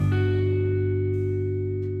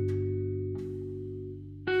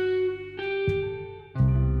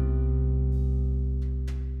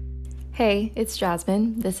Hey, it's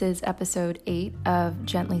Jasmine. This is episode 8 of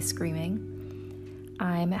Gently Screaming.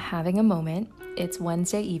 I'm having a moment. It's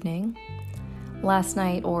Wednesday evening. Last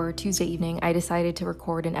night, or Tuesday evening, I decided to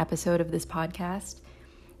record an episode of this podcast.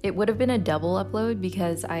 It would have been a double upload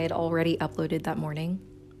because I had already uploaded that morning.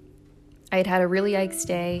 I had had a really yikes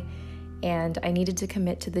day, and I needed to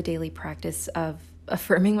commit to the daily practice of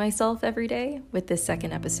affirming myself every day with this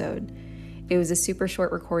second episode. It was a super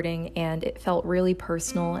short recording, and it felt really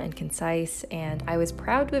personal and concise, and I was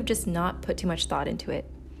proud to have just not put too much thought into it.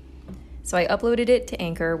 So I uploaded it to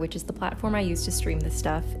Anchor, which is the platform I use to stream this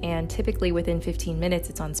stuff, and typically within 15 minutes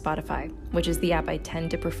it's on Spotify, which is the app I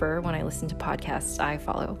tend to prefer when I listen to podcasts I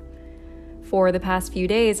follow. For the past few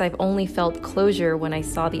days, I've only felt closure when I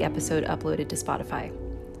saw the episode uploaded to Spotify.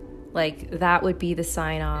 Like, that would be the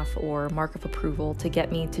sign-off or mark of approval to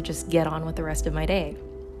get me to just get on with the rest of my day.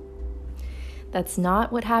 That's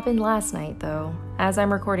not what happened last night, though. As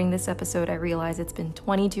I'm recording this episode, I realize it's been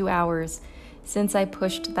 22 hours since I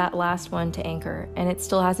pushed that last one to Anchor, and it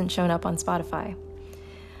still hasn't shown up on Spotify.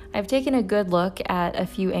 I've taken a good look at a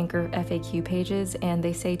few Anchor FAQ pages, and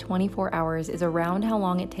they say 24 hours is around how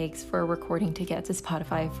long it takes for a recording to get to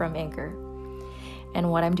Spotify from Anchor. And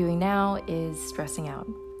what I'm doing now is stressing out.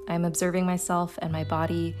 I'm observing myself and my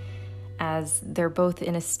body as they're both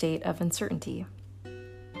in a state of uncertainty.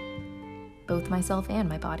 Both myself and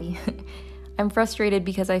my body. I'm frustrated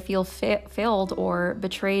because I feel failed or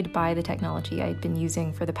betrayed by the technology I've been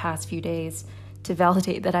using for the past few days to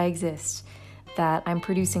validate that I exist, that I'm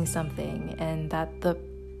producing something, and that the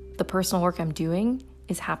personal work I'm doing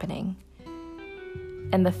is happening.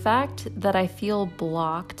 And the fact that I feel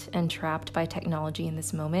blocked and trapped by technology in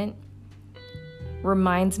this moment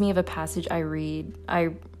reminds me of a passage I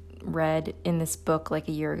read in this book like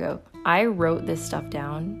a year ago. I wrote this stuff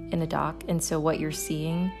down in a doc, and so what you're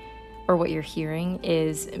seeing or what you're hearing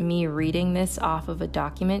is me reading this off of a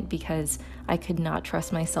document because I could not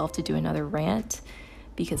trust myself to do another rant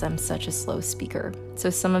because I'm such a slow speaker. So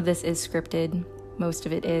some of this is scripted, most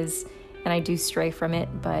of it is, and I do stray from it,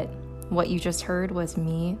 but what you just heard was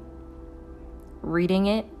me reading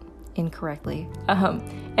it incorrectly.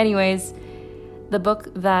 Anyways, the book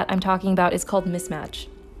that I'm talking about is called Mismatch.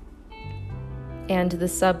 And the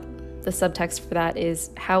subtext for that is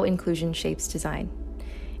How Inclusion Shapes Design.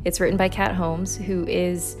 It's written by Kat Holmes, who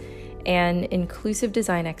is an inclusive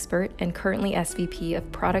design expert and currently SVP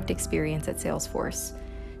of Product Experience at Salesforce.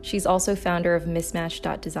 She's also founder of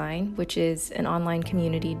Mismatch.design, which is an online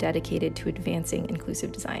community dedicated to advancing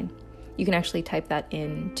inclusive design. You can actually type that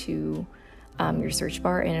into your search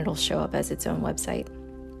bar and it'll show up as its own website.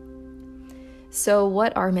 So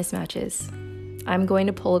what are mismatches? I'm going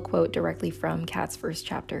to pull a quote directly from Kat's first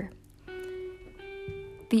chapter.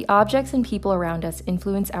 The objects and people around us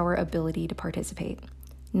influence our ability to participate,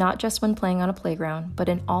 not just when playing on a playground, but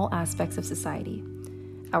in all aspects of society.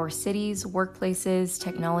 Our cities, workplaces,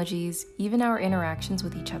 technologies, even our interactions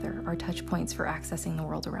with each other are touch points for accessing the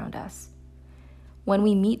world around us. When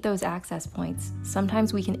we meet those access points,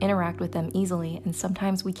 sometimes we can interact with them easily and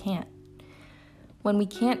sometimes we can't. When we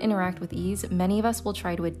can't interact with ease, many of us will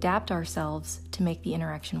try to adapt ourselves to make the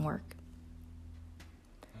interaction work.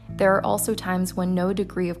 There are also times when no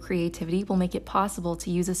degree of creativity will make it possible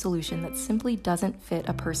to use a solution that simply doesn't fit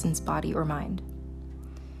a person's body or mind.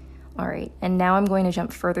 All right, and now I'm going to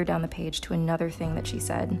jump further down the page to another thing that she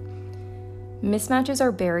said. Mismatches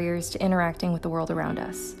are barriers to interacting with the world around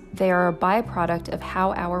us. They are a byproduct of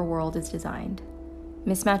how our world is designed.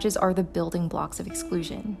 Mismatches are the building blocks of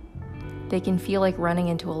exclusion. They can feel like running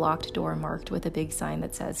into a locked door marked with a big sign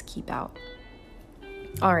that says, "Keep out."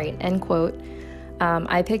 All right, end quote.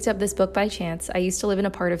 I picked up this book by chance. I used to live in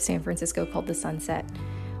a part of San Francisco called the Sunset.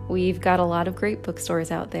 We've got a lot of great bookstores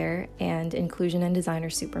out there, and inclusion and design are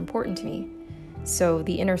super important to me. So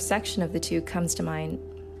the intersection of the two comes to mind,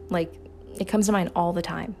 it comes to mind all the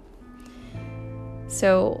time.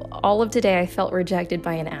 So all of today I felt rejected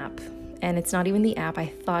by an app, and it's not even the app I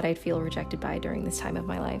thought I'd feel rejected by during this time of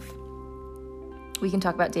my life. We can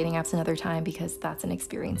talk about dating apps another time because that's an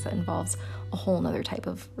experience that involves a whole nother type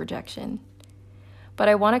of rejection. But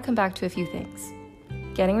I want to come back to a few things.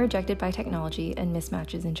 Getting rejected by technology and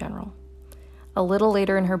mismatches in general. A little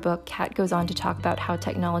later in her book, Kat goes on to talk about how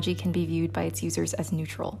technology can be viewed by its users as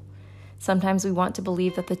neutral. Sometimes we want to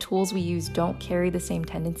believe that the tools we use don't carry the same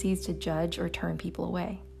tendencies to judge or turn people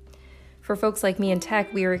away. For folks like me in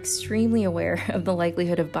tech, we are extremely aware of the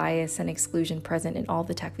likelihood of bias and exclusion present in all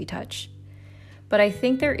the tech we touch. But I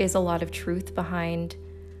think there is a lot of truth behind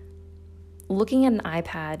looking at an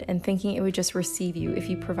iPad and thinking it would just receive you if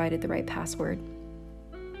you provided the right password.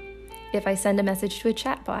 If I send a message to a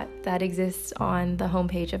chatbot that exists on the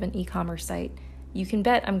homepage of an e-commerce site, you can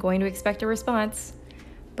bet I'm going to expect a response.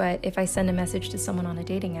 But if I send a message to someone on a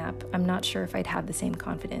dating app, I'm not sure if I'd have the same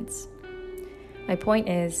confidence. My point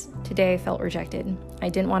is, today I felt rejected. I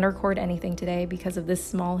didn't want to record anything today because of this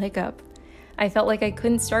small hiccup. I felt like I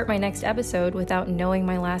couldn't start my next episode without knowing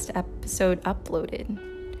my last episode uploaded.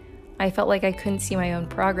 I felt like I couldn't see my own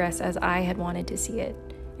progress as I had wanted to see it.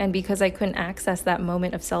 And because I couldn't access that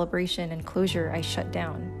moment of celebration and closure, I shut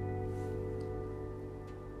down.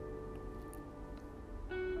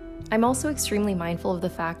 I'm also extremely mindful of the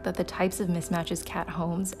fact that the types of mismatches Kat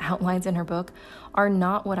Holmes outlines in her book are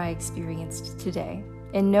not what I experienced today.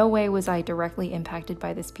 In no way was I directly impacted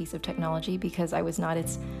by this piece of technology because I was not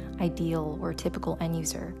its ideal or typical end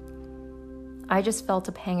user. I just felt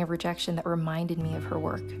a pang of rejection that reminded me of her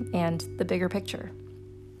work and the bigger picture.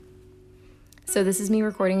 So this is me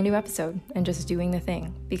recording a new episode and just doing the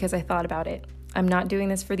thing because I thought about it. I'm not doing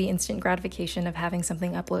this for the instant gratification of having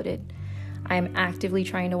something uploaded. I am actively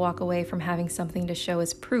trying to walk away from having something to show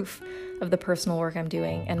as proof of the personal work I'm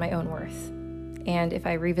doing and my own worth. And if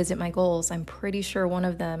I revisit my goals, I'm pretty sure one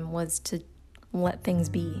of them was to let things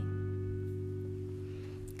be.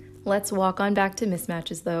 Let's walk on back to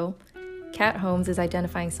mismatches though. Kat Holmes is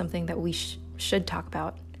identifying something that we should talk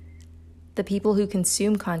about. The people who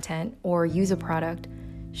consume content or use a product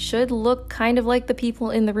should look kind of like the people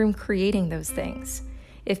in the room creating those things.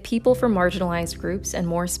 If people from marginalized groups, and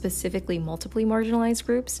more specifically multiply marginalized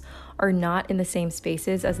groups, are not in the same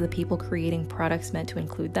spaces as the people creating products meant to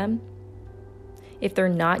include them, if they're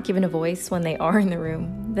not given a voice when they are in the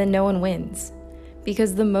room, then no one wins.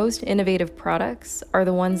 Because the most innovative products are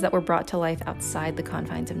the ones that were brought to life outside the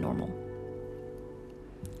confines of normal.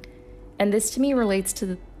 And this to me relates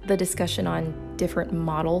to the discussion on different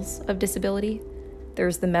models of disability.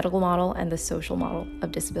 There's the medical model and the social model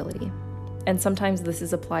of disability. And sometimes this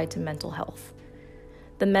is applied to mental health.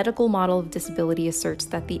 The medical model of disability asserts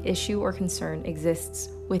that the issue or concern exists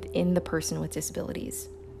within the person with disabilities.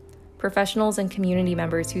 Professionals and community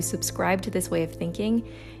members who subscribe to this way of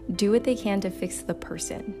thinking do what they can to fix the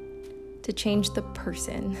person, to change the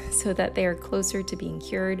person so that they are closer to being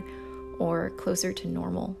cured or closer to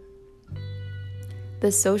normal.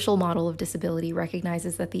 The social model of disability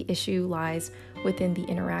recognizes that the issue lies within the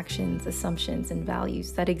interactions, assumptions, and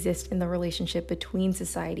values that exist in the relationship between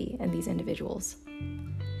society and these individuals.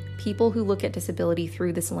 People who look at disability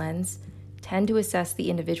through this lens tend to assess the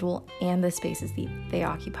individual and the spaces they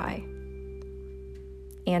occupy,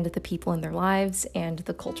 and the people in their lives and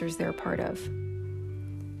the cultures they're a part of.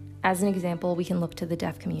 As an example, we can look to the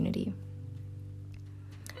deaf community.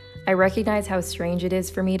 I recognize how strange it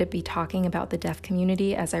is for me to be talking about the deaf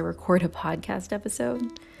community as I record a podcast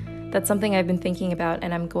episode. That's something I've been thinking about,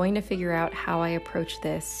 and I'm going to figure out how I approach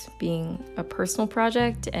this being a personal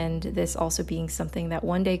project and this also being something that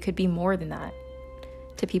one day could be more than that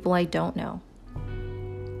to people I don't know.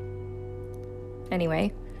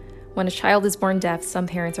 Anyway, when a child is born deaf, some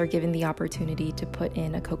parents are given the opportunity to put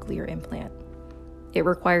in a cochlear implant. It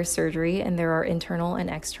requires surgery, and there are internal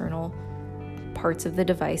and external parts of the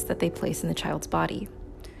device that they place in the child's body.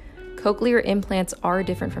 Cochlear implants are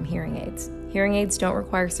different from hearing aids. Hearing aids don't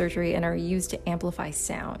require surgery and are used to amplify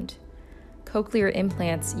sound. Cochlear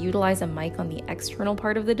implants utilize a mic on the external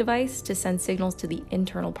part of the device to send signals to the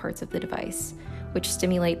internal parts of the device, which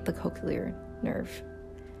stimulate the cochlear nerve.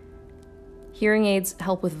 Hearing aids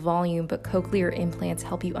help with volume, but cochlear implants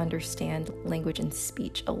help you understand language and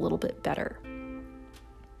speech a little bit better.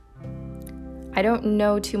 I don't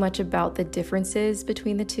know too much about the differences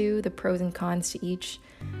between the two, the pros and cons to each,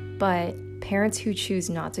 but parents who choose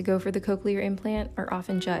not to go for the cochlear implant are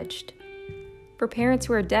often judged. For parents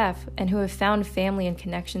who are deaf and who have found family and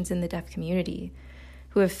connections in the deaf community,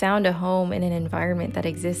 who have found a home in an environment that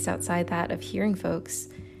exists outside that of hearing folks,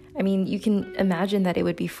 I mean, you can imagine that it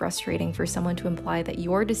would be frustrating for someone to imply that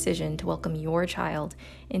your decision to welcome your child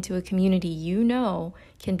into a community you know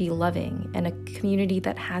can be loving and a community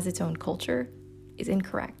that has its own culture is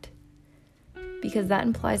incorrect, because that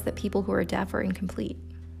implies that people who are deaf are incomplete.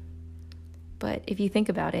 But if you think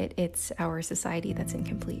about it, it's our society that's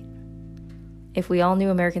incomplete. If we all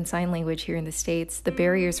knew American Sign Language here in the States, the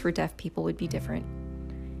barriers for deaf people would be different.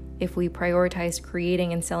 If we prioritized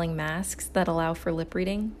creating and selling masks that allow for lip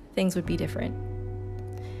reading, things would be different.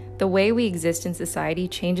 The way we exist in society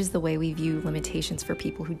changes the way we view limitations for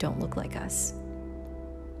people who don't look like us,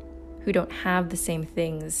 who don't have the same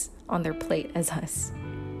things on their plate as us.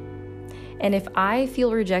 And if I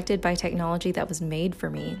feel rejected by technology that was made for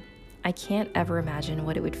me, I can't ever imagine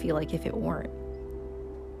what it would feel like if it weren't,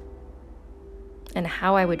 and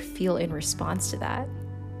how I would feel in response to that.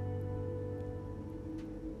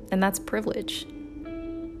 and that's privilege.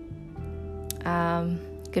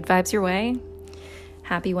 Good vibes your way.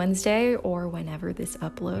 Happy Wednesday or whenever this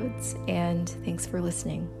uploads, and thanks for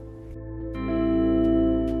listening.